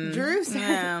 Drew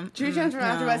said... Drew Jones from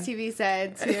AfterBuzz TV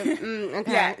said to...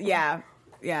 okay. Yeah.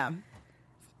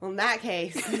 Well, in that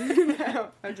case... No,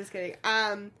 I'm just kidding.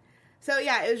 So,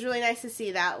 yeah, it was really nice to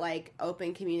see that, like,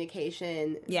 open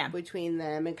communication between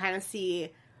them and kind of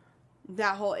see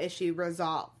that whole issue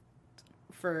resolved.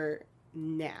 For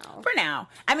now.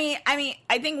 I mean,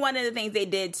 I think one of the things they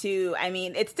did too,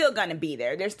 it's still going to be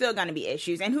there. There's still going to be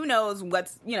issues. And who knows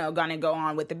what's, going to go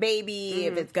on with the baby,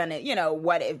 if it's going to,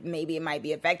 what if maybe it might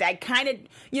be affected. I kind of,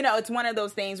 it's one of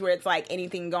those things where it's like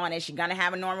anything going, is she going to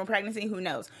have a normal pregnancy? Who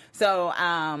knows? So,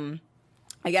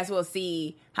 I guess we'll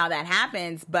see how that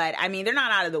happens. But, they're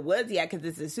not out of the woods yet because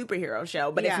this is a superhero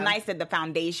show. But it's nice that the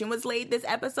foundation was laid this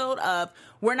episode of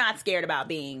we're not scared about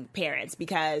being parents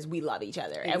because we love each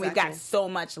other. Exactly. And we've got so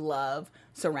much love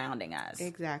surrounding us.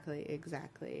 Exactly.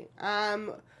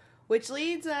 Which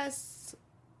leads us,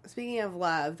 speaking of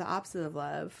love, the opposite of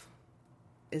love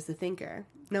is the thinker.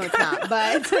 No, it's not.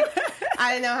 But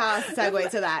I don't know how else to segue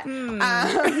to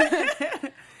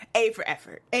that. A for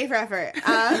effort.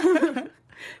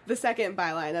 The second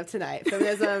byline of tonight,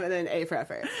 feminism, and then A for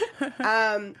effort.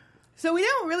 So we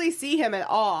don't really see him at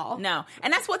all. No.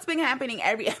 And that's what's been happening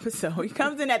every episode. He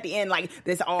comes in at the end like,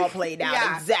 this all played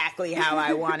out exactly how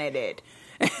I wanted it.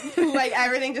 Like,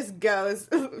 everything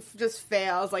just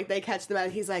fails. Like, they catch them out,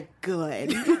 and he's like,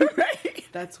 good. Right.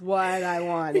 That's what I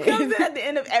wanted. He comes in at the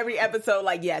end of every episode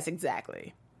like, yes,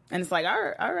 exactly. And it's like,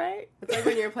 all right. It's like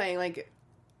when you're playing, like...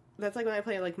 That's like when I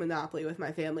play, like, Monopoly with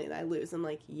my family and I lose. I'm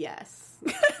like, yes.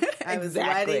 I was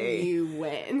letting you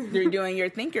win. You're doing your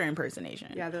thinker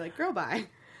impersonation. Yeah, they're like, girl, bye.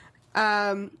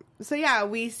 So, yeah,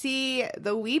 we see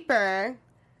the Weeper,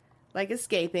 like,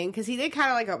 escaping. Because he did kind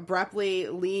of, like, abruptly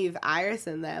leave Iris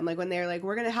and them. Like, when they were like,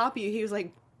 we're going to help you. He was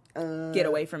like, get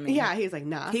away from me. Yeah, he was like,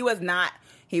 nah. He was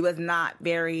not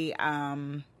very...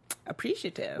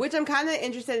 appreciative. Which I'm kind of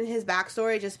interested in his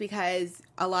backstory just because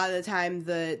a lot of the time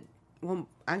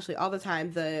all the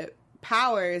time, the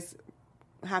powers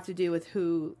have to do with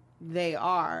who they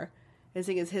are. I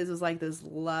think his was like this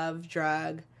love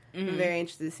drug. Mm-hmm. I'm very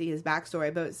interested to see his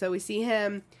backstory. But so we see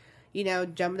him,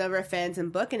 jumping over a fence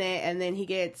and booking it, and then he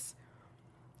gets,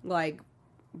 like,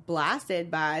 blasted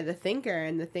by the Thinker,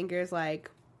 and the Thinker's like,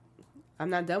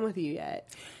 I'm not done with you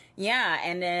yet. Yeah,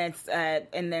 and then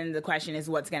then the question is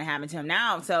what's going to happen to him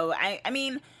now. So I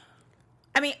mean,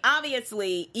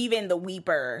 obviously, even the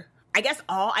Weeper. I guess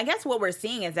what we're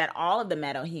seeing is that all of the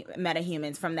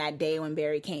metahumans from that day when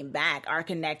Barry came back are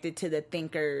connected to the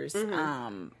Thinker's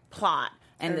plot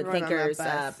and the Thinker's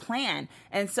plan.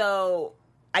 And so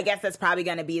I guess that's probably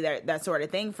going to be that sort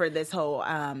of thing for this whole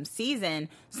season.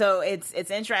 So it's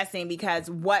interesting because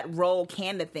what role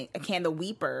can the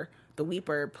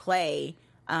Weeper play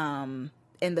in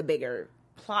the bigger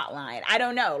plot line? I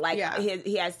don't know. Like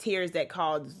he has tears that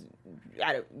cause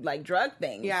like drug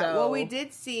things. Yeah. So. Well, we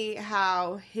did see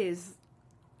how his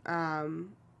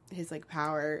like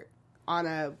power on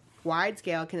a wide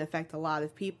scale can affect a lot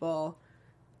of people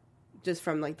just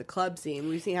from like the club scene.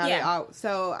 We've seen how they all.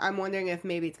 So I'm wondering if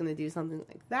maybe it's going to do something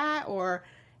like that, or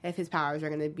if his powers are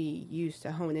going to be used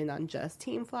to hone in on just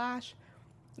Team Flash.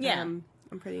 Yeah.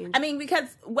 I'm pretty interested. I mean, because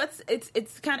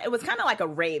it was kind of like a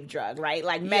rave drug, right?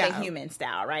 Like meta-human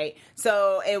style, right?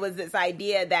 So it was this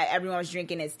idea that everyone was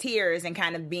drinking his tears and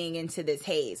kind of being into this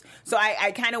haze. So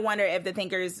I kind of wonder if the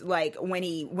Thinkers, like, when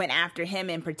he went after him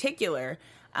in particular,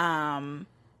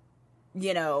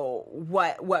 you know,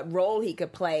 what role he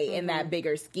could play in that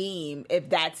bigger scheme, if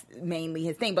that's mainly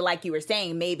his thing. But like you were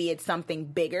saying, maybe it's something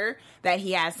bigger that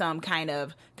he has some kind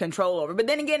of control over. But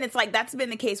then again, it's like that's been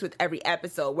the case with every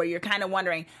episode, where you're kind of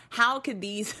wondering, how could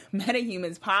these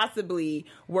metahumans possibly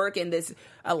work in this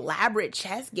elaborate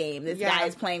chess game this guy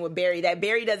is playing with Barry that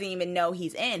Barry doesn't even know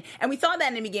he's in? And we saw that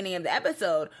in the beginning of the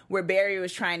episode, where Barry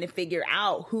was trying to figure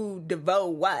out who DeVoe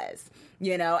was.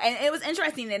 You know, and it was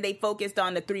interesting that they focused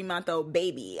on the 3-month-old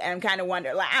baby. And I'm kind of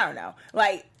wondering, like, I don't know,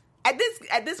 like at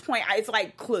this point, it's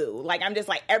like Clue. Like, I'm just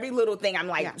like, every little thing, I'm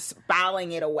like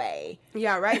filing it away.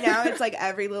 Yeah, right now it's like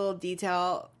every little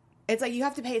detail. It's like you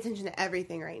have to pay attention to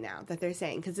everything right now that they're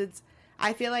saying, because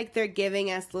I feel like they're giving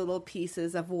us little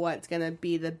pieces of what's gonna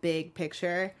be the big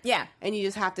picture. Yeah, and you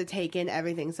just have to take in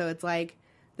everything. So it's like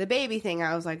the baby thing.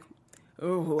 I was like,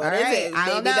 ooh, what is it? I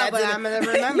don't know, but I'm going to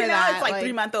remember that. It's like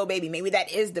 3-month-old baby. Maybe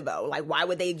that is DeVoe. Like, why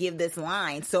would they give this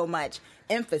line so much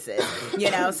emphasis? You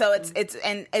know, so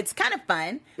it's kind of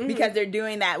fun because they're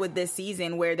doing that with this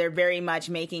season, where they're very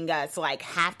much making us like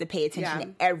have to pay attention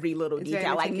to every little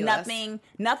detail. Like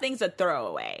nothing's a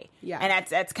throwaway. Yeah, and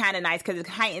that's kind of nice because it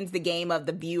heightens the game of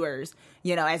the viewers.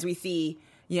 You know, as we see,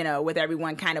 you know, with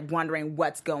everyone kind of wondering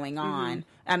what's going on.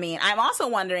 I mean, I'm also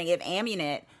wondering if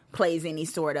Amunet plays any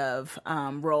sort of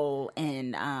role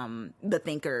in the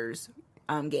Thinkers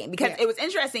game, because it was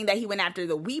interesting that he went after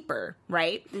the Weeper,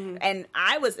 right? And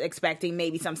I was expecting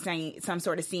maybe some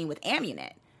sort of scene with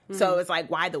Amunet. So it's like,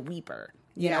 why the Weeper?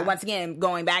 You know, once again,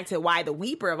 going back to why the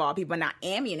Weeper of all people, not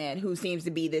Amunet, who seems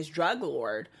to be this drug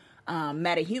lord,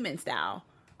 meta-human style,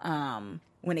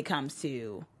 when it comes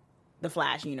to the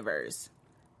Flash universe.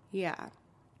 Yeah.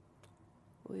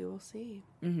 We will see.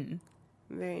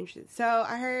 Very interested. So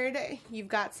I heard you've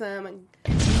got some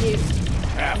news.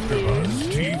 AfterBuzz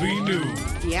TV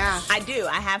News. Yeah, I do.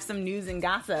 I have some news and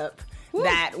gossip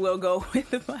that will go with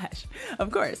the Flash,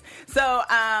 of course. So, all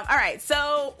right.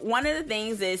 So one of the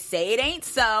things is, say it ain't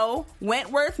so,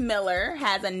 Wentworth Miller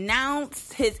has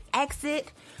announced his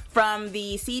exit from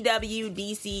the CW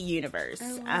DC universe.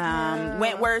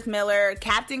 Wentworth Miller,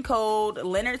 Captain Cold,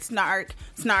 Leonard Snart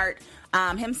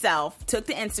himself took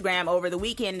to Instagram over the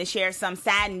weekend to share some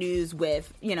sad news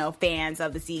with, you know, fans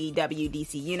of the CW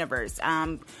DC universe.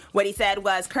 What he said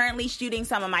was, currently shooting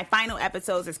some of my final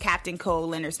episodes as Captain Cole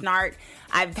Leonard Snart.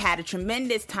 I've had a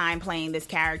tremendous time playing this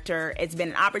character. It's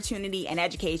been an opportunity, an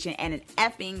education, and an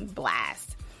effing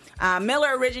blast.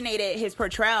 Miller originated his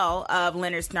portrayal of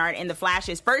Leonard Snart in The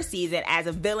Flash's first season as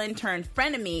a villain turned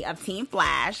frenemy of Team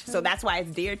Flash. So that's why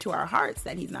it's dear to our hearts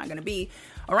that he's not going to be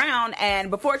around. And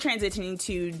before transitioning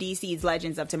to DC's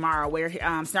Legends of Tomorrow, where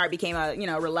Snart became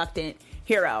a reluctant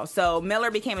hero. So Miller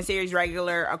became a series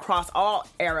regular across all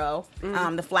Arrow,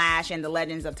 The Flash, and the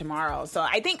Legends of Tomorrow. So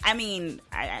I think,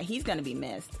 he's going to be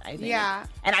missed, I think. Yeah.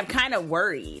 And I'm kind of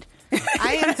worried.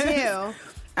 I am too.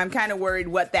 I'm kind of worried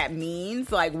what that means.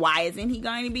 Like, why isn't he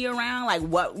going to be around? Like,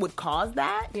 what would cause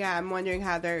that? Yeah, I'm wondering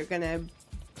how they're going to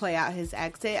play out his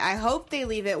exit. I hope they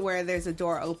leave it where there's a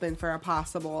door open for a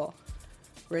possible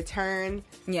return.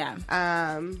 Yeah.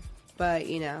 But,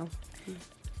 you know,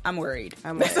 I'm worried.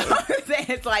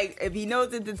 It's like, if he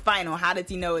knows it's his final, how does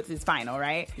he know it's his final,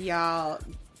 right? Y'all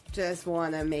just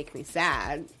want to make me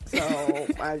sad, so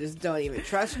I just don't even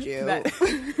trust you.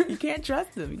 You can't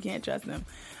trust them. You can't trust them.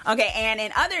 Okay, and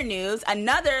in other news,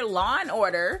 another Law &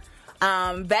 Order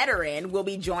veteran will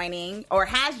be joining, or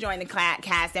has joined the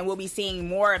cast, and we'll be seeing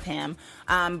more of him,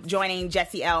 joining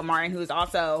Jesse L. Martin, who's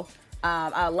also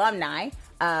alumni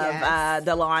of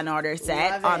the Law & Order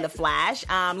set on The Flash.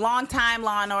 Longtime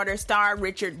Law & Order star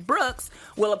Richard Brooks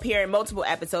will appear in multiple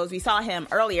episodes. We saw him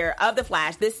earlier of The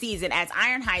Flash this season as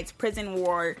Iron Heights prison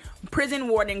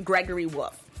warden Gregory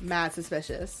Wolf. Mad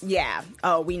suspicious. Yeah.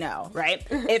 Oh, we know, right?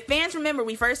 If fans remember,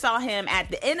 we first saw him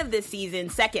at the end of this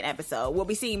season's second episode. We'll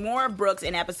be seeing more of Brooks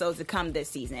in episodes to come this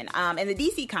season. In the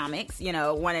DC comics, you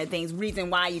know, one of the reason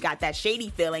why you got that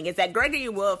shady feeling is that Gregory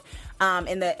Wolf,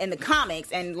 in the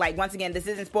comics, and like once again, this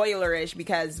isn't spoilerish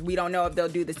because we don't know if they'll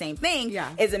do the same thing. Yeah.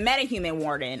 Is a metahuman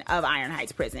warden of Iron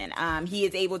Heights prison. He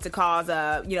is able to cause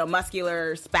a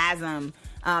muscular spasm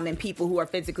and people who are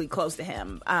physically close to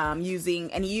him, and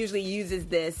he usually uses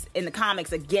this in the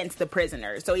comics against the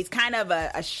prisoners. So he's kind of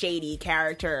a shady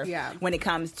character when it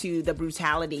comes to the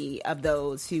brutality of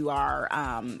those who are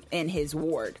in his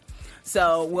ward.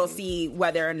 So we'll see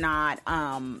whether or not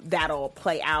that'll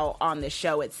play out on the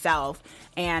show itself.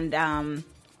 And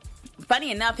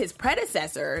funny enough, his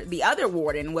predecessor, the other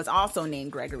warden, was also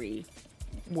named Gregory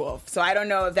Wolf. So I don't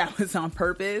know if that was on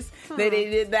purpose that they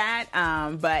did that.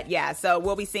 But yeah, so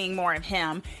we'll be seeing more of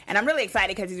him. And I'm really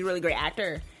excited because he's a really great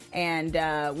actor. And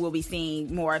we'll be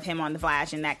seeing more of him on The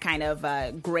Flash in that kind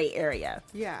of gray area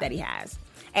that he has.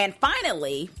 And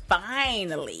finally, the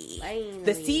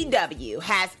CW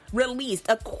has released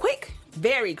a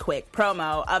very quick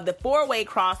promo of the 4-way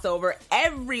crossover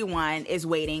everyone is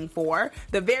waiting for.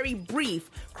 The very brief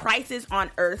Crisis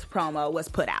on Earth promo was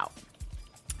put out.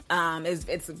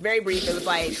 It's very brief. It was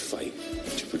like... We fight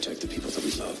to protect the people that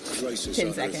we love. Crisis 10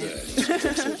 on seconds. Earth.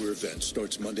 Crossover event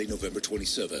starts Monday, November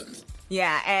 27th.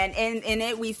 Yeah, and in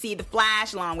it we see the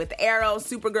Flash along with Arrow,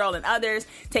 Supergirl, and others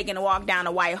taking a walk down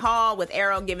to Whitehall with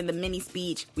Arrow giving the mini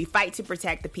speech, "We fight to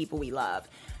protect the people we love."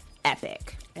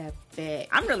 Epic.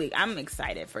 I'm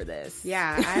excited for this.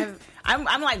 Yeah,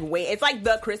 I'm like, wait, it's like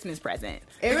the Christmas present.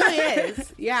 It really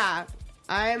is. Yeah.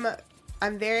 I'm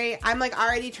like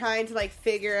already trying to like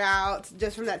figure out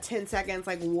just from that 10 seconds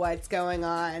like what's going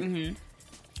on. Mm-hmm.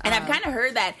 And I've kind of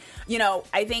heard that,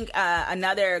 I think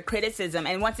another criticism,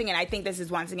 and once again, I think this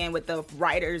is once again with the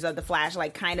writers of The Flash,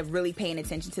 like kind of really paying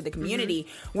attention to the community,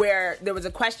 where there was a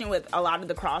question with a lot of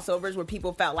the crossovers where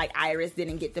people felt like Iris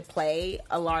didn't get to play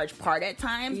a large part at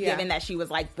times, given that she was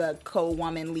like the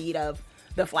co-woman lead of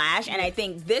The Flash. And I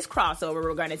think this crossover,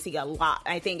 we're going to see a lot.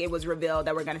 I think it was revealed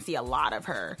that we're going to see a lot of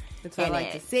her. That's what I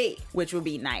like to see. Which would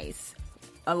be nice.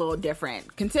 A little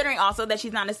different, considering also that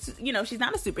she's not a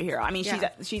superhero. I mean,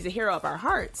 she's a hero of our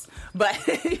hearts, but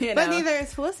but neither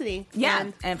is Felicity.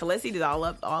 Yeah, and Felicity is all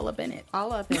up in it.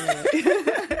 All up in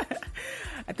it.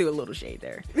 I threw a little shade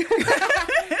there.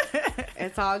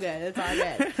 It's all good. All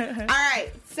right,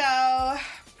 so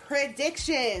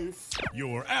predictions.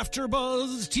 Your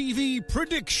AfterBuzz TV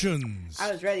predictions.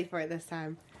 I was ready for it this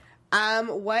time.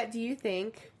 What do you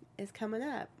think is coming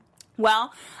up?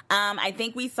 Well, I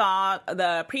think we saw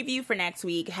the preview for next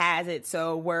week has it,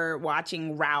 so we're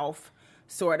watching Ralph,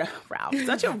 such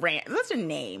a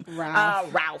name,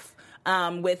 Ralph,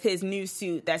 with his new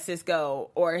suit that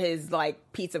Cisco, or his like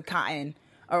piece of cotton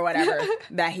or whatever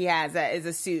that he has that is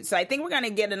a suit. So I think we're going to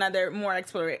get another more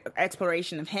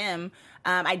exploration of him.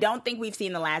 I don't think we've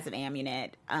seen the last of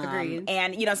Amunet. Agreed.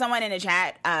 And someone in the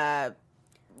chat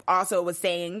also was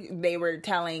saying, they were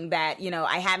telling that,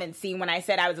 I haven't seen, when I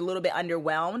said I was a little bit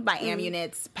underwhelmed by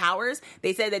Amunet's powers,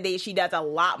 they said that she does a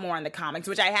lot more in the comics,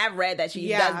 which I have read that she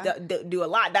does do a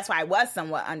lot. That's why I was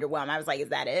somewhat underwhelmed. I was like, is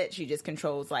that it? She just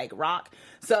controls like rock.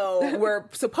 So we're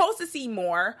supposed to see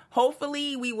more.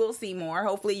 Hopefully we will see more.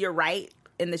 Hopefully you're right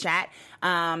in the chat.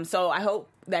 So I hope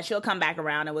that she'll come back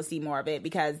around and we'll see more of it,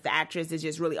 because the actress is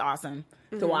just really awesome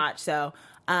to watch. So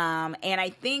and I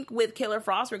think with Killer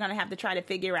Frost, we're going to have to try to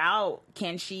figure out,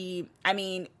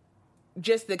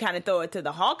 just to kind of throw it to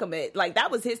the Hulk a bit, like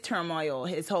that was his turmoil,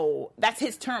 that's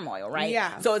his turmoil, right?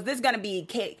 Yeah. So is this going to be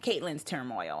Caitlin's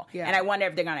turmoil? Yeah. And I wonder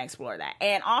if they're going to explore that.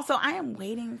 And also, I am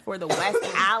waiting for the West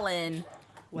Allen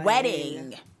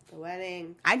wedding. The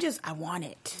wedding. I want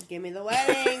it. Give me the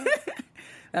wedding.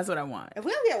 That's what I want. If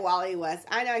we don't get Wally West,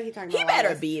 I know he's talking about He better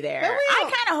West, be there. I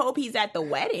kind of hope he's at the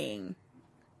wedding.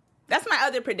 That's my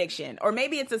other prediction. Or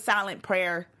maybe it's a silent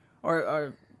prayer,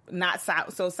 or not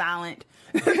so silent.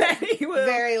 That he will,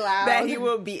 very loud. That he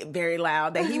will be very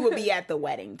loud. That he will be at the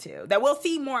wedding too. That we'll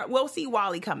see more. We'll see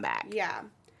Wally come back. Yeah.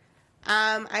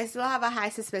 I still have a high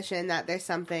suspicion that there's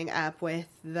something up with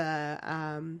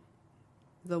the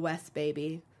West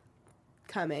baby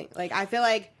coming. Like, I feel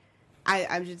like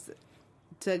I'm just,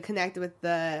 to connect with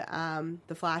the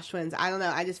Flash twins, I don't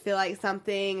know. I just feel like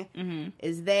something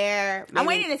is there. Maybe. I'm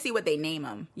waiting to see what they name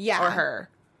him. Yeah. Or her.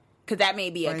 Because that may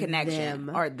be a Or connection.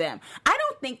 them. Or them. I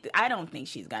don't think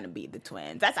she's going to be the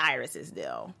twins. That's Iris's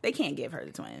deal. They can't give her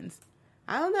the twins.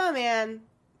 I don't know, man.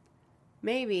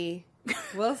 Maybe.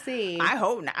 We'll see. I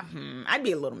hope not. I'd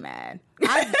be a little mad.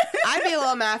 I'd be a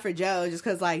little mad for Joe, just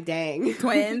because, like, dang.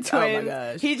 Twins? Oh, my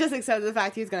gosh. He just accepted the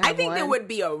fact he's going to have I think one. there would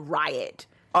be a riot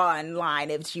online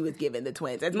if she was given the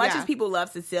twins. As much as people love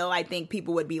Cecile, I think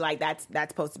people would be like, that's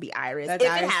supposed to be Iris. If it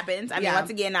happens. I mean, once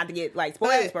again, not to get, like,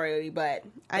 spoilers, but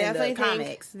I definitely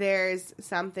think there's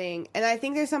something, and I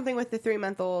think there's something with the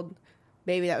 3-month-old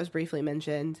baby that was briefly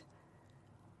mentioned.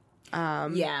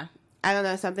 Yeah. I don't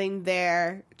know, something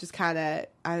there just kind of,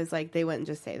 I was like, they wouldn't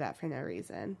just say that for no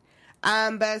reason.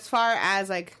 But as far as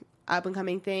like up and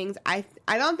coming things, I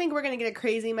don't think we're gonna get a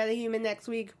crazy metahuman next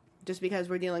week, just because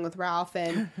we're dealing with Ralph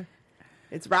and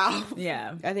it's Ralph.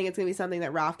 Yeah, I think it's gonna be something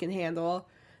that Ralph can handle.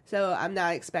 So I'm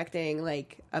not expecting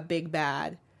like a big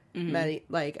bad,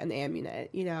 like an Amunet.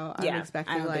 You know, I'm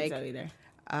expecting I don't like think so either.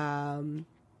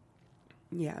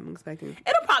 Yeah, I'm expecting.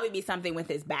 It'll probably be something with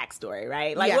his backstory,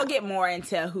 right? Like, we'll get more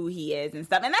into who he is and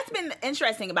stuff. And that's been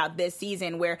interesting about this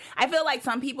season, where I feel like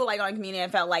some people, like, on Community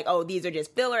felt like, oh, these are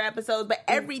just filler episodes. But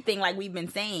everything, like we've been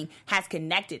saying, has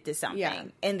connected to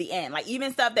something in the end. Like,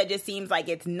 even stuff that just seems like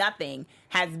it's nothing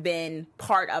has been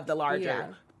part of the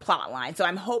larger plot line. So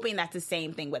I'm hoping that's the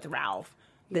same thing with Ralph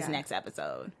this next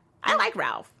episode. I like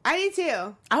Ralph. I do,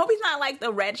 too. I hope he's not like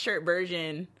the red shirt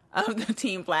version of the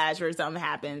Team Flash where something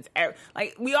happens.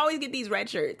 Like, we always get these red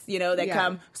shirts, you know, that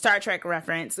come, Star Trek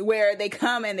reference, where they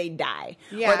come and they die.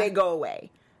 Or they go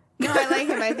away. No, I like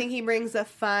him. I think he brings a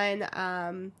fun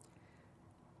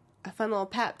little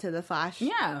pep to the Flash.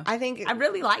 Yeah. I think I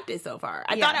really liked it so far.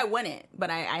 I thought I wouldn't, but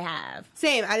I have.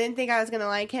 Same. I didn't think I was going to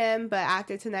like him, but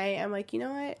after tonight, I'm like, you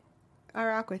know what? I'll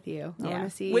rock with you. I want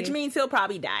to see. Which means he'll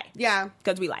probably die. Yeah.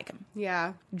 Because we like him.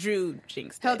 Yeah. Drew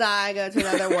jinxed He'll die, go to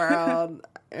another world,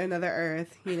 another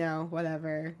Earth, you know,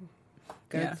 whatever.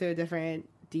 Go to a different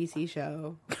DC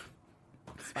show.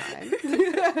 It's fine.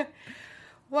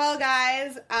 Well,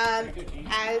 guys,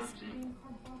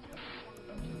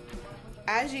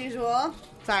 as usual,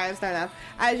 sorry, I'm starting off.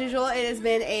 As usual, it has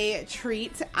been a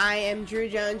treat. I am Drew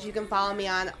Jones. You can follow me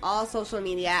on all social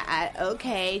media at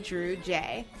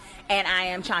OKDrewJ. And I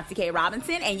am Chauncey K.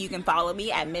 Robinson, and you can follow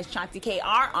me at Miss Chauncey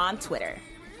KR on Twitter.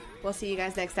 We'll see you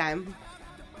guys next time.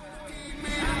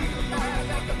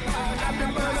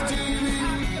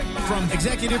 From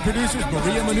executive producers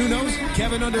Maria Menounos,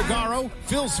 Kevin Undergaro,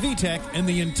 Phil Svitek, and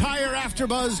the entire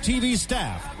AfterBuzz TV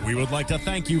staff, we would like to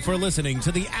thank you for listening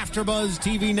to the AfterBuzz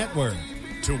TV network.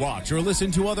 To watch or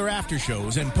listen to other after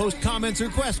shows and post comments or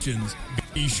questions,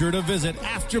 be sure to visit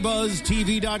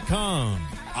AfterBuzzTV.com.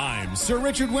 I'm Sir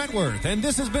Richard Wentworth, and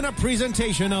this has been a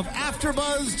presentation of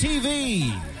AfterBuzz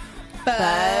TV.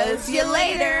 Buzz you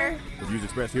later. The views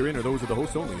expressed herein are those of the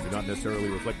hosts only and do not necessarily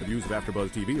reflect the views of AfterBuzz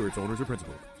TV or its owners or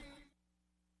principals.